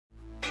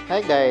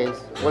Hi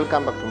guys,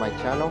 welcome back to my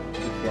channel.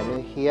 If you are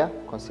new here,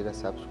 consider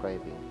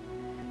subscribing.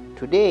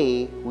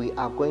 Today we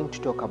are going to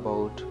talk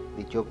about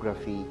the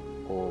geography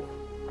of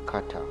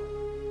Qatar.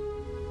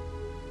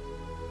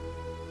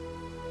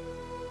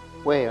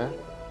 Well,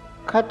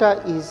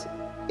 Qatar is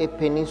a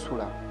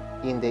peninsula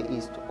in the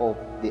east of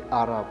the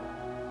Arab,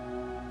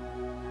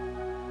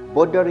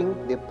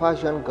 bordering the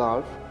Persian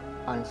Gulf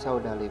and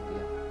Saudi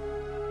Arabia.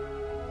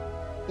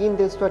 In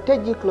the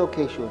strategic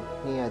location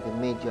near the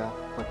major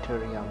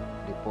petroleum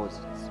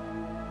deposits.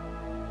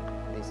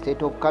 The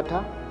state of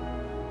Qatar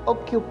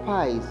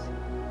occupies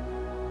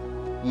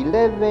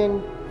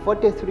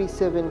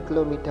 11,437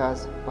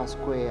 kilometers per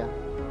square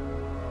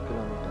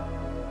kilometer,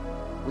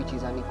 which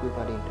is an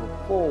equivalent of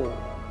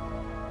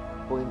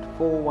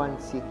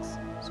 4.416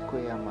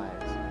 square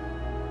miles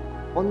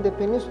on the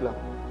peninsula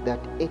that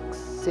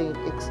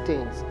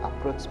extends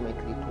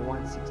approximately to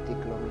 160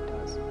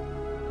 kilometers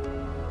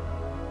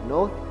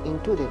north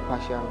into the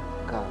Persian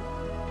Gulf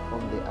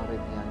from the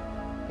Arabian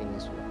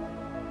Peninsula.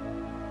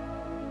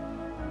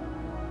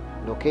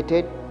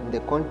 Located in the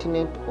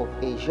continent of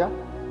Asia,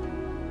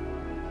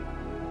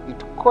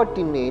 it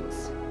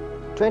coordinates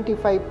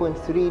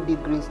 25.3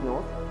 degrees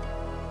north,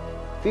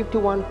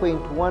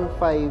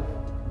 51.15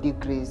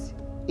 degrees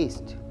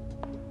east.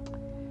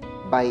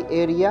 By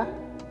area,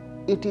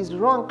 it is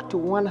ranked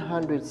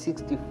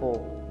 164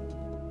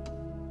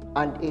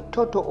 and a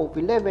total of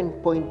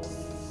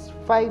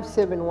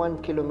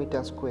 11.571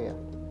 kilometers square.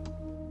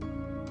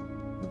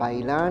 By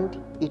land,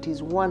 it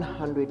is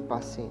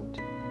 100%,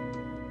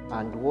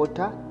 and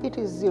water, it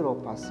is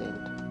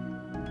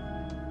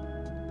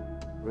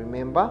 0%.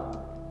 Remember,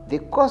 the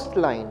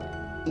coastline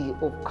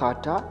of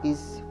Qatar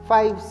is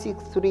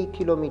 563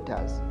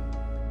 kilometers,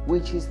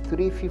 which is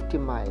 350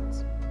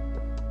 miles.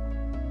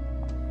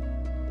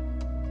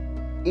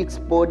 Its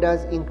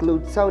borders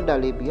include Saudi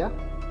Arabia,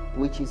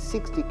 which is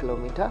 60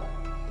 kilometers,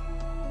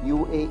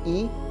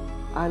 UAE,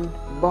 and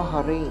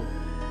Bahrain.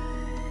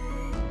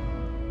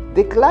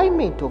 The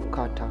climate of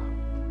Qatar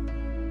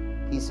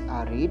is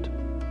arid,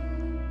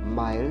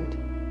 mild,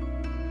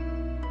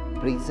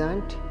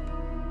 pleasant,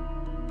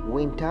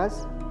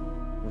 winters,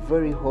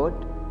 very hot,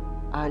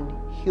 and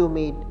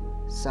humid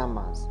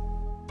summers.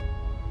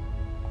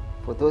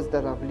 For those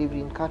that have lived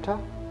in Qatar,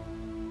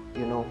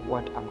 you know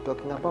what I'm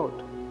talking about.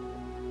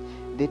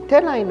 The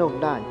terrain of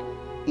land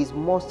is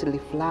mostly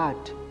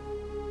flat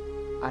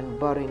and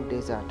barren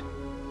desert,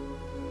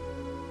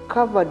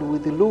 covered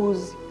with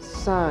loose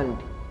sand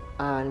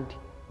and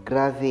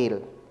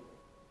gravel.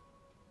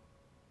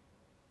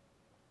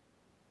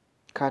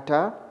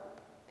 Qatar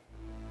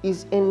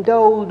is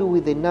endowed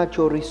with the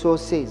natural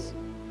resources,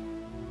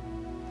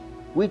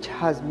 which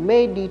has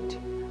made it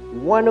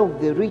one of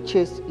the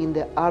richest in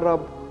the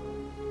Arab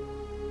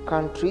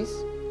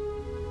countries,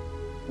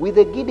 with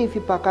a GDP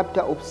per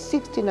capita of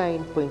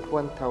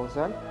 69.1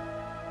 thousand,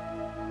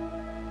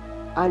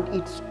 and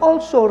it's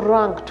also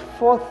ranked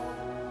fourth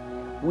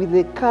with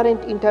the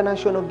current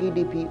international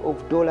GDP of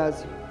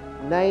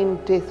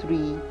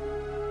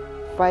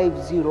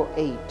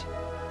 $93,508,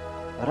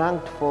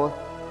 ranked fourth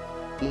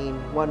in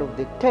one of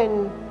the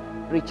 10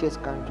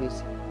 richest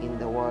countries in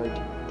the world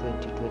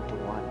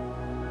 2021.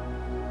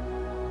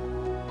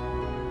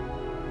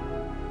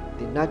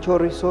 The natural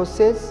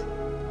resources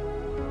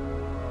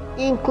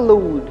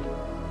include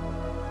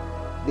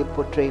the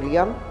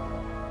petroleum,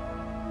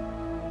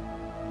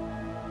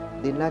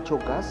 the natural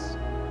gas,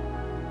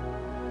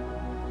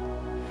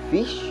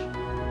 fish,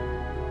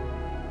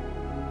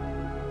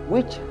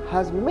 which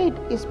has made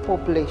its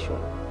population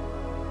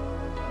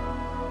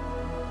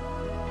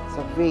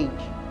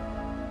savage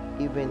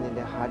even in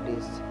the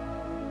hardest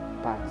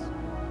parts.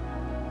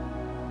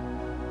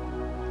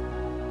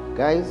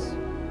 Guys,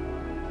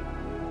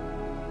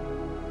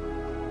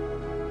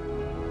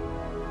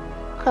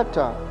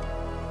 Qatar,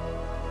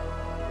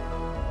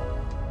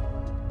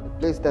 a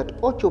place that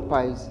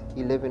occupies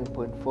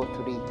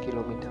 11.43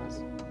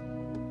 kilometers,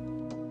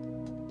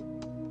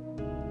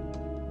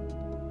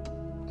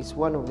 is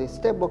one of the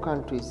stable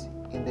countries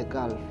in the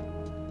Gulf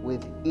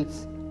with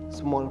its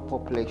small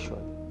population.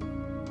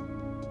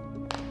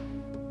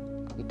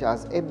 It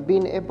has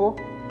been able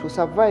to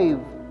survive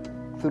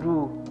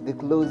through the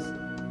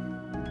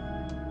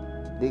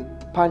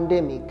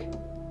pandemic,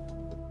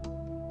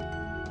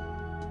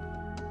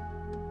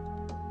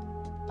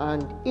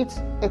 and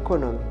its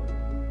economy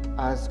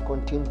has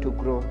continued to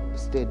grow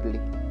steadily.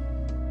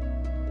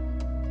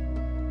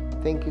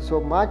 Thank you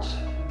so much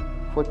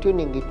for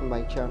tuning into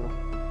my channel.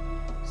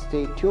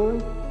 Stay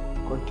tuned,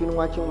 continue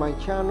watching my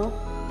channel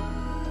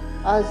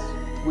as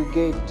we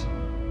get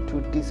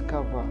to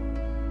discover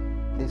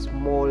the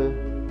small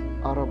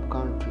Arab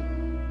country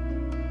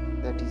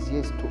that is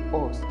yet to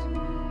host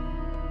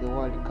the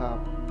World Cup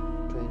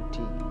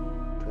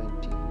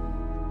 2022.